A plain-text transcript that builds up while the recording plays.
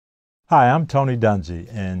Hi, I'm Tony Dungy,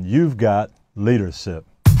 and you've got leadership.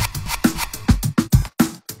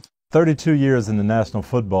 32 years in the National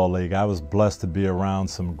Football League, I was blessed to be around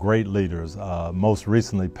some great leaders, most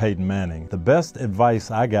recently Peyton Manning. The best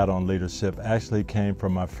advice I got on leadership actually came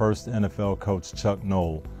from my first NFL coach, Chuck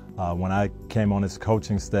Noll. When I came on his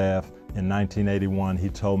coaching staff in 1981, he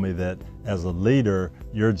told me that as a leader,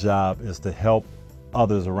 your job is to help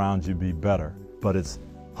others around you be better. But it's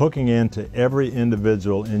hooking into every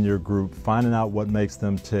individual in your group, finding out what makes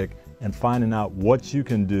them tick, and finding out what you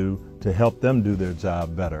can do to help them do their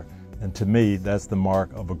job better. And to me, that's the mark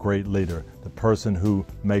of a great leader, the person who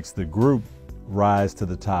makes the group rise to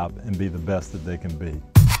the top and be the best that they can be.